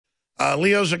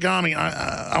Leo Zagami,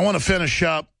 I want to finish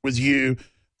up with you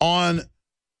on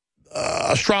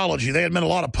astrology. They admit a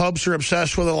lot of popes are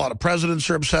obsessed with it. A lot of presidents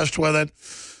are obsessed with it.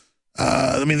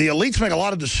 I mean, the elites make a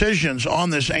lot of decisions on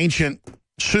this ancient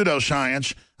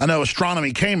pseudoscience. I know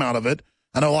astronomy came out of it.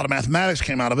 I know a lot of mathematics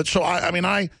came out of it. So,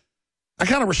 I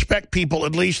kind of respect people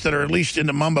at least that are at least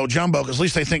into mumbo-jumbo, because at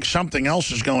least they think something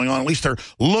else is going on. At least they're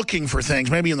looking for things.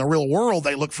 Maybe in the real world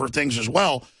they look for things as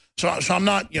well. So I'm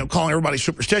not, calling everybody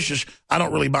superstitious. I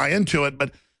don't really buy into it,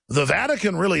 but the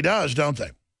Vatican really does, don't they?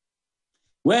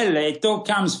 Well, it all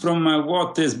comes from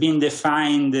what has been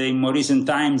defined in more recent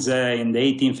times in the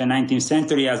 18th and 19th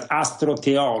century as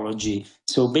astrotheology.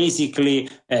 So basically,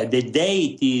 the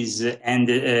deities and,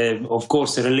 of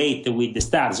course, relate with the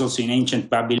stars, also in ancient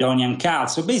Babylonian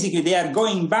cults. So basically, they are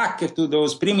going back to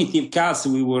those primitive cults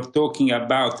we were talking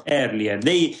about earlier.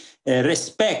 They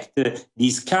respect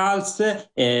these cults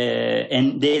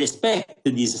and they respect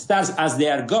these stars as they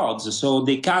are gods. So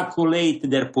they calculate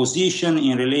their position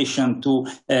in relation to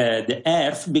the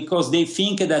earth, because they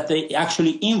think that it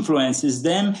actually influences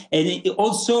them, and it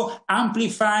also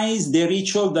amplifies the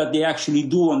ritual that they actually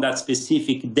do on that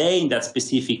specific day, in that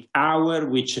specific hour,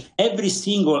 which every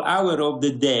single hour of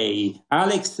the day,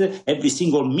 Alex, every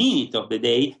single minute of the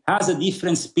day has a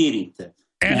different spirit.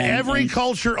 And every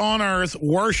culture on Earth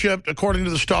worshipped according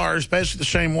to the stars, basically the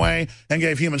same way, and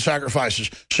gave human sacrifices.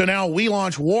 So now we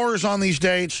launch wars on these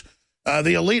dates.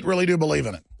 The elite really do believe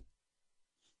in it.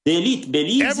 The elite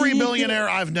believes every billionaire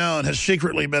I've known has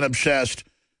secretly been obsessed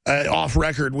off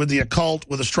record with the occult,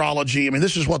 with astrology. I mean,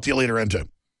 this is what the elite are into.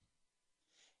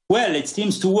 Well, it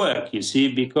seems to work, you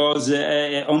see, because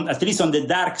at least on the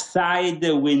dark side,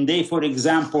 when they, for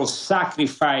example,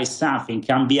 sacrifice something,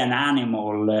 can be an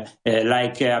animal,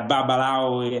 like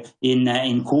Babalao in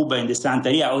Cuba, in the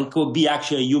Santeria, or it could be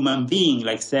actually a human being,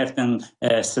 like certain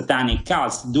satanic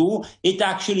cults do, it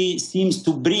actually seems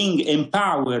to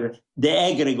empower the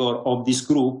egregore of this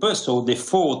group, so the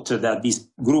thought that this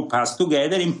group has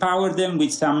together, empower them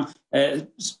with some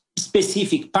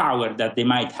specific power that they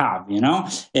might have,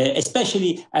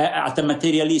 especially at a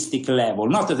materialistic level,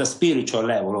 not at a spiritual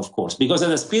level, of course, because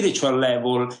at a spiritual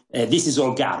level, this is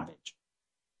all garbage.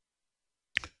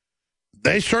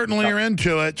 They certainly are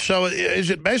into it. So is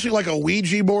it basically like a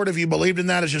Ouija board, if you believed in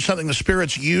that? Is just something the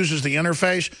spirits use as the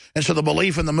interface? And so the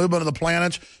belief in the movement of the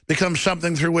planets becomes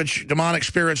something through which demonic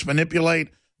spirits manipulate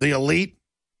the elite?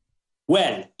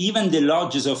 Well, even the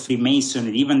lodges of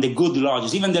Freemasonry, even the good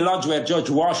lodges, even the lodge where George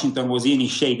Washington was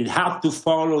initiated, had to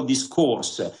follow this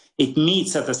course. It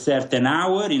meets at a certain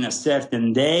hour, in a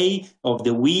certain day of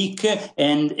the week,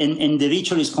 and the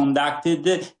ritual is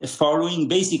conducted following,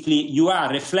 basically, you are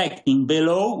reflecting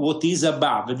below what is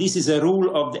above. This is a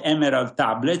rule of the Emerald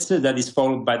Tablets that is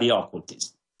followed by the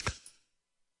occultists.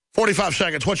 45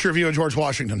 seconds. What's your view of George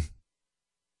Washington?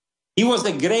 He was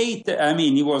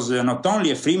he was not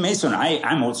only a Freemason,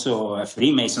 I'm also a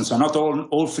Freemason, so not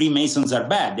all Freemasons are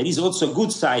bad. There is also a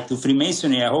good side to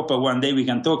Freemasonry. I hope one day we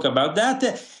can talk about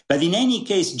that. But in any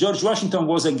case, George Washington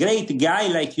was a great guy.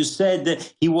 Like you said,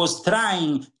 he was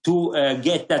trying to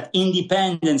get that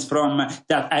independence from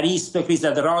that aristocracy,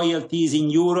 that royalties in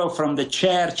Europe, from the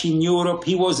church in Europe.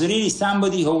 He was really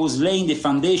somebody who was laying the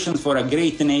foundation for a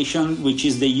great nation, which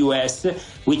is the US,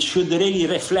 which should really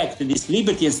reflect this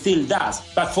liberty, and still does.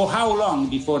 But for how long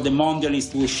before the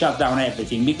mondialists will shut down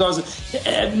everything? Because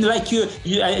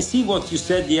I see what you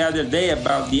said the other day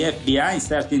about the FBI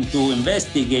starting to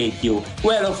investigate you.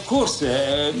 Well, of course,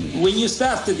 when you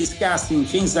start discussing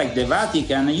things like the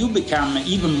Vatican, you become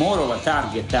even more of a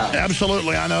target.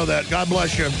 Absolutely, I know that. God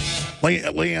bless you.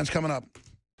 Leanne's coming up.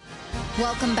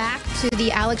 Welcome back to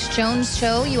the Alex Jones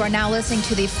Show. You are now listening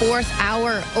to the 4th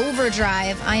hour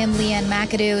Overdrive. I am Leanne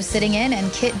McAdoo sitting in,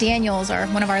 and Kit Daniels,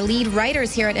 one of our lead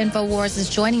writers here at InfoWars, is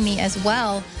joining me as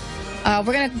well.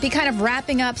 We're going to be kind of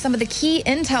wrapping up some of the key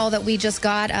intel that we just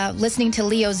got, listening to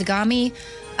Leo Zagami,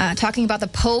 talking about the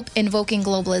Pope invoking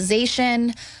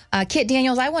globalization. Kit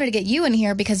Daniels, I wanted to get you in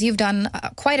here because you've done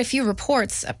quite a few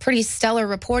reports, pretty stellar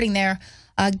reporting there,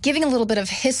 giving a little bit of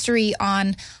history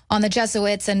on the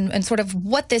Jesuits and sort of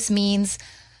what this means.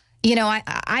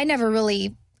 I never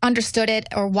really understood it,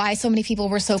 or why so many people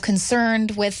were so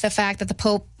concerned with the fact that the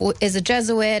Pope is a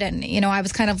Jesuit. And, I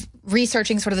was kind of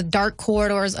researching sort of the dark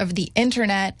corridors of the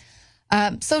internet.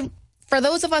 So for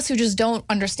those of us who just don't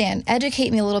understand,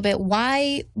 educate me a little bit.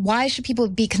 Why should people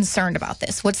be concerned about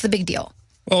this? What's the big deal?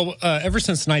 Well, ever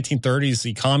since the 1930s,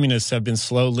 the communists have been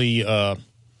slowly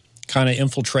kind of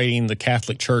infiltrating the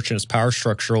Catholic Church and its power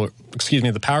structure,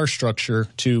 the power structure,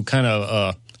 to kind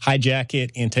of hijack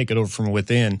it and take it over from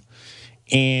within.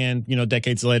 And,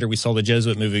 decades later, we saw the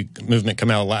Jesuit movement come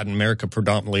out of Latin America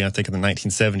predominantly, I think, in the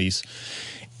 1970s.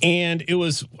 And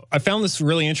I found this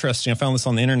really interesting. I found this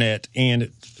on the internet.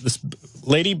 And this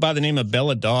lady by the name of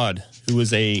Bella Dodd, who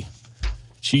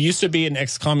she used to be an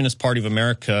ex-Communist Party of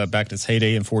America back in its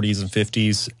heyday in 40s and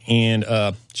 50s.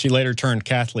 And she later turned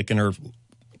Catholic in her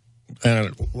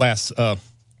last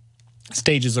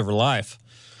stages of her life.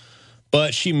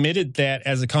 But she admitted that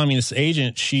as a communist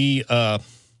agent, she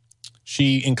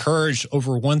encouraged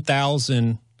over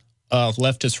 1,000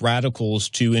 leftist radicals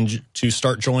to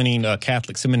start joining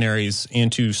Catholic seminaries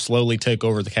and to slowly take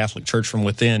over the Catholic Church from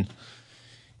within.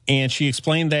 And she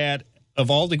explained that of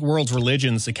all the world's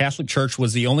religions, the Catholic Church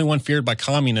was the only one feared by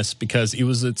communists because it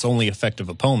was its only effective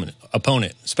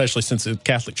opponent, especially since the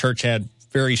Catholic Church had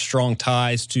very strong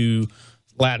ties to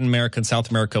Latin America and South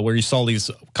America, where you saw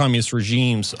these communist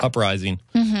regimes uprising.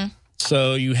 Mm-hmm.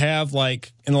 So you have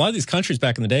in a lot of these countries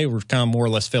back in the day were kind of more or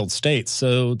less failed states.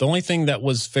 So the only thing that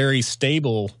was very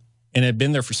stable and had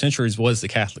been there for centuries was the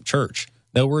Catholic Church.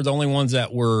 They were the only ones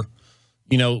that were,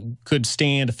 could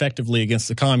stand effectively against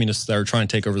the communists that were trying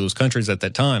to take over those countries at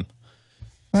that time.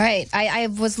 Right. I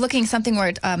was looking something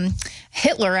where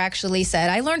Hitler actually said,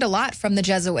 I learned a lot from the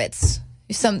Jesuits.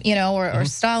 Or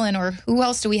Stalin, or who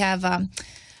else do we have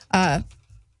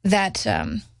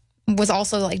that was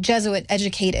also Jesuit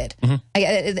educated?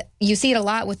 Mm-hmm. You see it a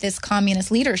lot with this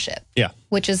communist leadership,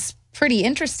 which is pretty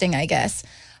interesting, I guess.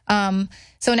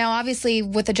 So now, obviously,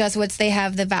 with the Jesuits, they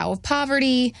have the vow of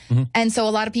poverty, mm-hmm. and so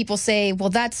a lot of people say, well,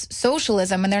 that's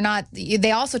socialism, and they're not.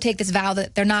 They also take this vow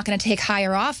that they're not going to take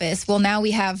higher office. Well, now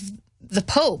we have the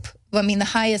Pope. The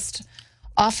highest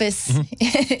office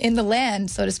mm-hmm. in the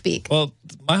land, so to speak. Well,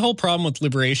 my whole problem with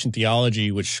liberation theology,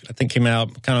 which I think kind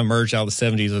of emerged out of the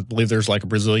 70s, I believe there's a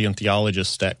Brazilian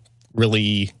theologist that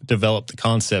really developed the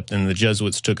concept, and the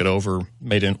Jesuits took it over,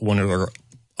 made it one of their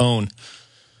own,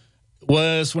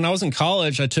 was when I was in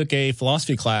college, I took a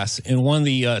philosophy class, and one of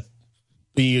I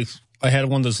had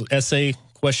one of those essay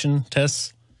question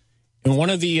tests, and one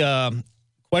of the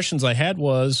questions I had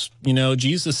was,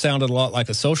 Jesus sounded a lot like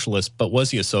a socialist, but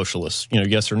was he a socialist?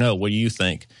 Yes or no? What do you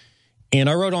think? And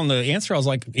I wrote on the answer, I was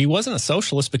like, he wasn't a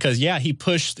socialist because,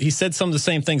 he said some of the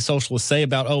same things socialists say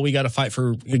about, we got to fight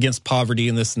against poverty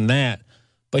and this and that.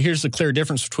 But here's the clear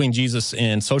difference between Jesus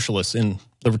and socialists in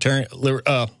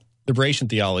liberation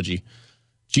theology.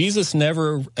 Jesus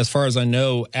never, as far as I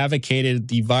know, advocated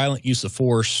the violent use of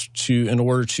force in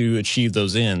order to achieve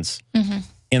those ends. Mm-hmm.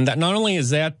 And that not only is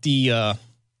that the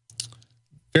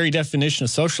very definition of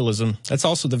socialism, that's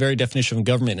also the very definition of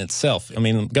government itself.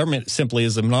 Government simply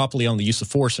is a monopoly on the use of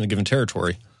force in a given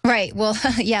territory. Right. Well,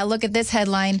 look at this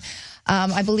headline.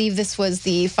 I believe this was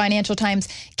the Financial Times.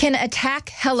 Can attack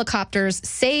helicopters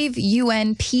save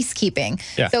UN peacekeeping?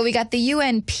 Yeah. So we got the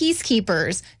UN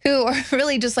peacekeepers who are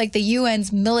really just like the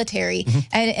UN's military.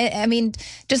 Mm-hmm. And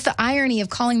just the irony of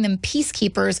calling them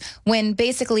peacekeepers when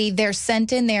basically they're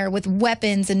sent in there with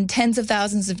weapons and tens of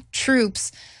thousands of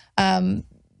troops, keeping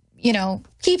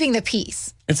the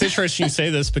peace. It's interesting you say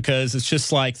this because it's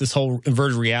just like this whole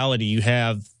inverted reality. You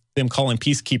have them calling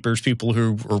peacekeepers people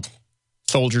who are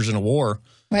soldiers in a war.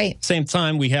 Right. Same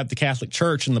time, we have the Catholic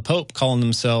Church and the Pope calling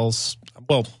themselves,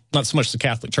 well, not so much the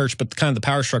Catholic Church, but the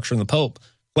power structure in the Pope,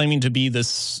 claiming to be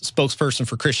this spokesperson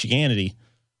for Christianity.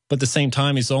 But at the same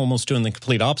time, he's almost doing the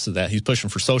complete opposite of that. He's pushing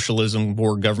for socialism,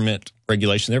 more government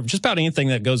regulation, just about anything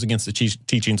that goes against the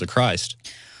teachings of Christ.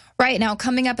 Right. Now,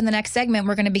 coming up in the next segment,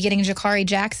 we're going to be getting Jakari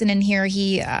Jackson in here.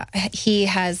 He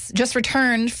has just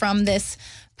returned from this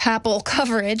papal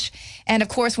coverage. And, of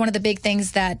course, one of the big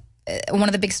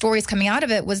stories coming out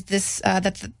of it was this,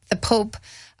 that the Pope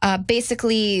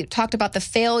basically talked about the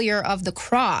failure of the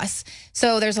cross.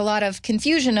 So there's a lot of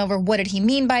confusion over what did he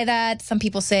mean by that. Some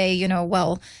people say,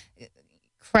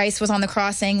 Christ was on the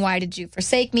cross saying, why did you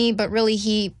forsake me? But really,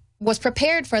 he was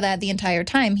prepared for that the entire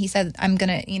time. He said, I'm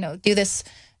going to, do this.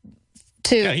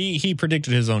 He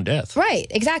predicted his own death. Right,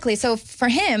 exactly. So for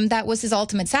him, that was his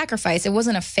ultimate sacrifice. It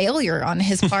wasn't a failure on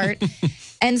his part.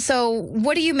 And so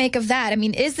what do you make of that?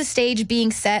 Is the stage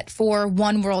being set for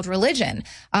one world religion?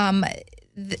 A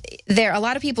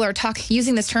lot of people are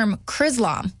using this term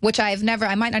Chrislam, which I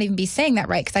might not even be saying that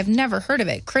right because I've never heard of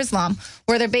it, Chrislam,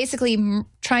 where they're basically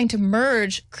trying to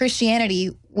merge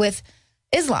Christianity with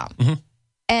Islam. Mm-hmm.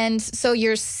 And so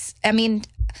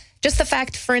just the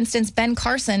fact, for instance, Ben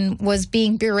Carson was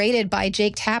being berated by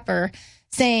Jake Tapper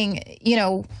saying,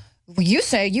 you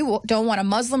say you don't want a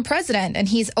Muslim president. And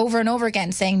he's over and over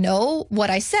again saying, no, what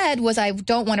I said was I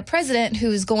don't want a president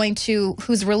whose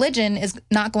religion is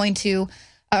not going to,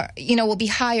 will be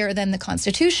higher than the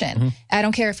Constitution. Mm-hmm. I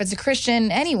don't care if it's a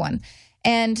Christian, anyone.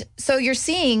 And so you're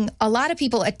seeing a lot of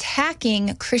people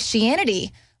attacking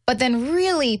Christianity, but then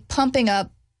really pumping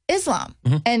up Islam.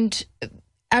 And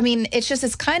I mean,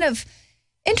 it's kind of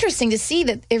interesting to see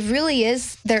that there really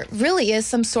is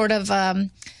some sort of a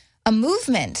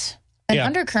movement, an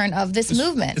undercurrent of this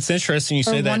movement. It's interesting you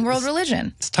say that. One world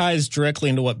religion. This ties directly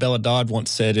into what Bella Dodd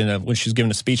once said when she was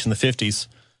giving a speech in the 50s.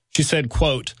 She said,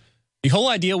 quote, "The whole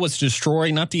idea was to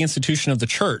destroy not the institution of the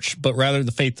church, but rather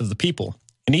the faith of the people,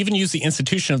 and even use the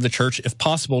institution of the church, if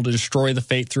possible, to destroy the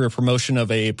faith through a promotion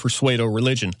of a persuado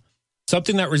religion,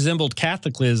 something that resembled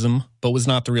Catholicism, but was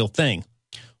not the real thing.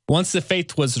 Once the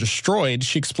faith was destroyed,"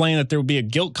 she explained, "that there would be a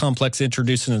guilt complex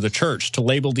introduced into the church to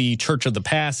label the church of the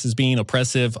past as being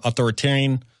oppressive,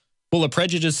 authoritarian, full of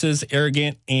prejudices,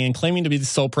 arrogant, and claiming to be the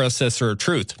sole possessor of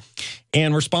truth,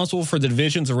 and responsible for the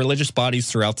divisions of religious bodies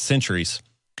throughout the centuries.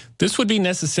 This would be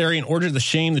necessary in order to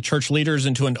shame the church leaders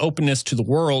into an openness to the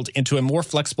world, into a more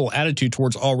flexible attitude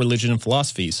towards all religion and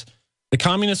philosophies. The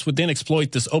communists would then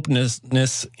exploit this openness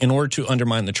in order to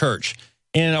undermine the church."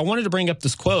 And I wanted to bring up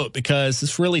this quote because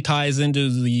this really ties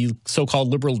into the so-called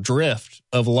liberal drift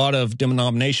of a lot of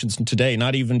denominations today,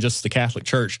 not even just the Catholic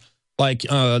Church. Like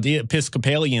the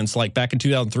Episcopalians, like back in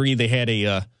 2003, they had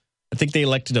I think they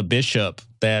elected a bishop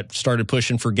that started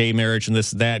pushing for gay marriage and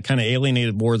that kind of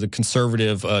alienated more of the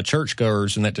conservative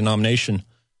churchgoers in that denomination.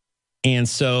 And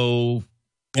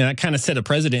that kind of set a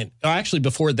precedent. Actually,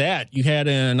 before that, you had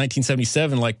in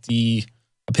 1977, like the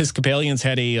Episcopalians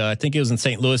had I think it was in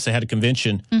St. Louis, they had a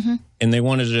convention, and they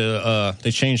wanted to,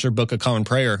 they changed their Book of Common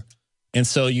Prayer. And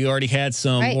so you already had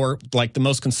some more, like the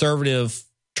most conservative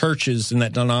churches in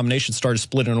that denomination started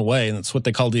splitting away, and that's what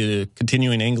they call the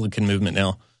continuing Anglican movement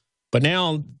now. But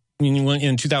now,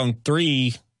 in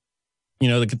 2003,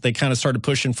 they kind of started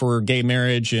pushing for gay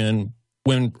marriage and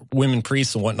women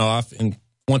priests and whatnot, and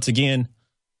once again,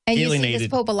 and alienated. You see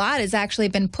this Pope a lot has actually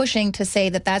been pushing to say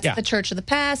that that's the church of the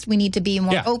past. We need to be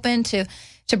more open to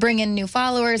bring in new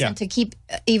followers and to keep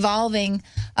evolving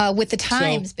with the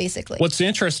times, basically. What's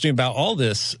interesting about all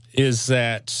this is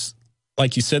that,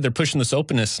 like you said, they're pushing this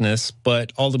openness,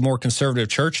 but all the more conservative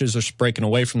churches are breaking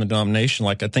away from the denomination.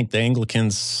 Like I think the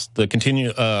Anglicans,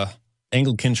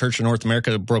 Anglican Church in North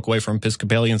America broke away from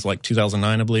Episcopalians like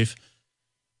 2009, I believe.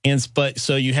 But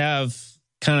so you have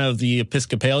kind of the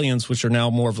Episcopalians, which are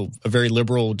now more of a very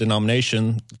liberal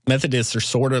denomination. Methodists are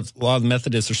a lot of the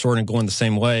Methodists are sort of going the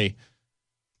same way.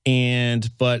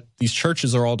 But these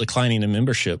churches are all declining in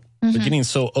membership. They're getting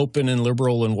so open and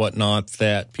liberal and whatnot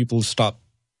that people stop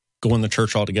going to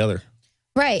church altogether.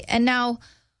 Right. And now,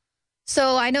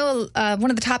 so I know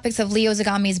one of the topics of Leo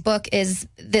Zagami's book is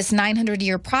this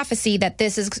 900-year prophecy that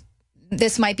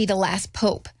this might be the last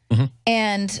pope.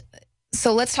 And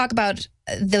so let's talk about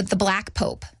the Black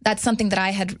Pope. That's something that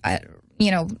I had,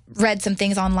 read some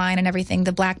things online and everything.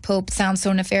 The Black Pope sounds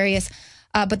so nefarious.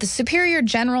 But the Superior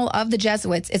General of the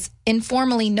Jesuits is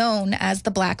informally known as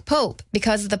the Black Pope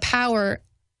because of the power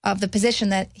of the position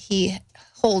that he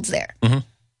holds there.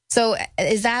 So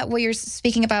is that what you're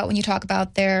speaking about when you talk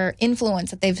about their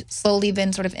influence, that they've slowly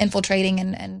been sort of infiltrating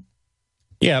and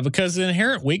Yeah, because the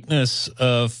inherent weakness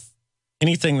of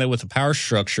anything that with a power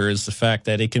structure is the fact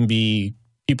that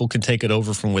people can take it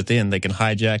over from within. They can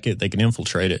hijack it. They can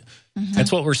infiltrate it.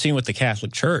 That's what we're seeing with the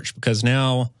Catholic Church, because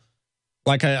now,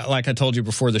 like I told you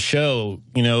before the show,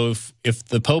 if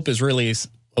the Pope is really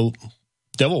a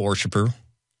devil worshiper,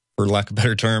 for lack of a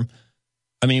better term,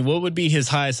 I mean, what would be his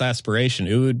highest aspiration?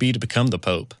 It would be to become the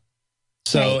Pope.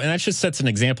 So, and that just sets an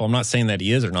example. I'm not saying that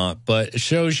he is or not, but it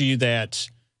shows you that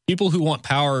people who want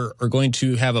power are going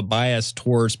to have a bias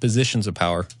towards positions of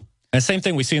power. And same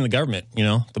thing we see in the government.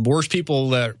 The worst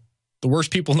people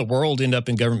in the world end up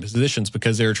in government positions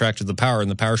because they're attracted to the power and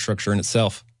the power structure in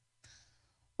itself.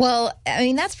 Well, I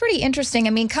mean, that's pretty interesting. I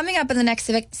mean, coming up in the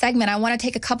next segment, I want to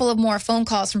take a couple of more phone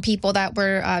calls from people that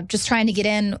were just trying to get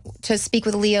in to speak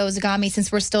with Leo Zagami,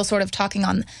 since we're still sort of talking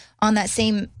on that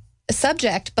same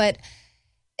subject. But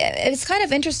it's kind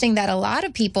of interesting that a lot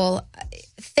of people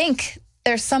think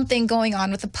there's something going on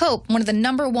with the Pope. One of the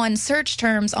 #1 search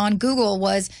terms on Google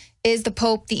is the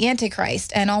Pope the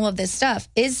Antichrist, and all of this stuff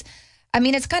it's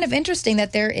kind of interesting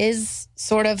that there is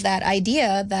sort of that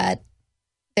idea that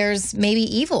there's maybe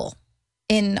evil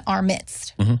in our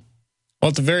midst. Well,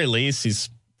 at the very least, he's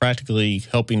practically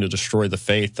helping to destroy the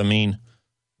faith. I mean,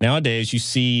 nowadays you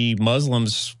see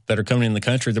Muslims that are coming in the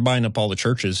country, they're buying up all the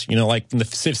churches. Like in the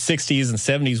 60s and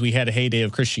 70s, we had a heyday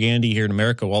of Christianity here in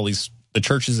America. The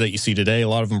churches that you see today, a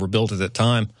lot of them were built at that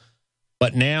time.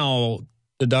 But now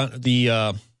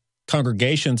the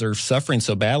congregations are suffering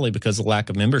so badly because of lack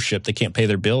of membership. They can't pay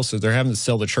their bills, so they're having to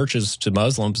sell the churches to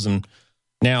Muslims. And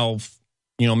now,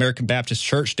 American Baptist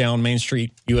Church down Main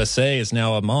Street, USA is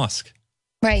now a mosque.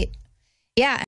 Right. Yeah.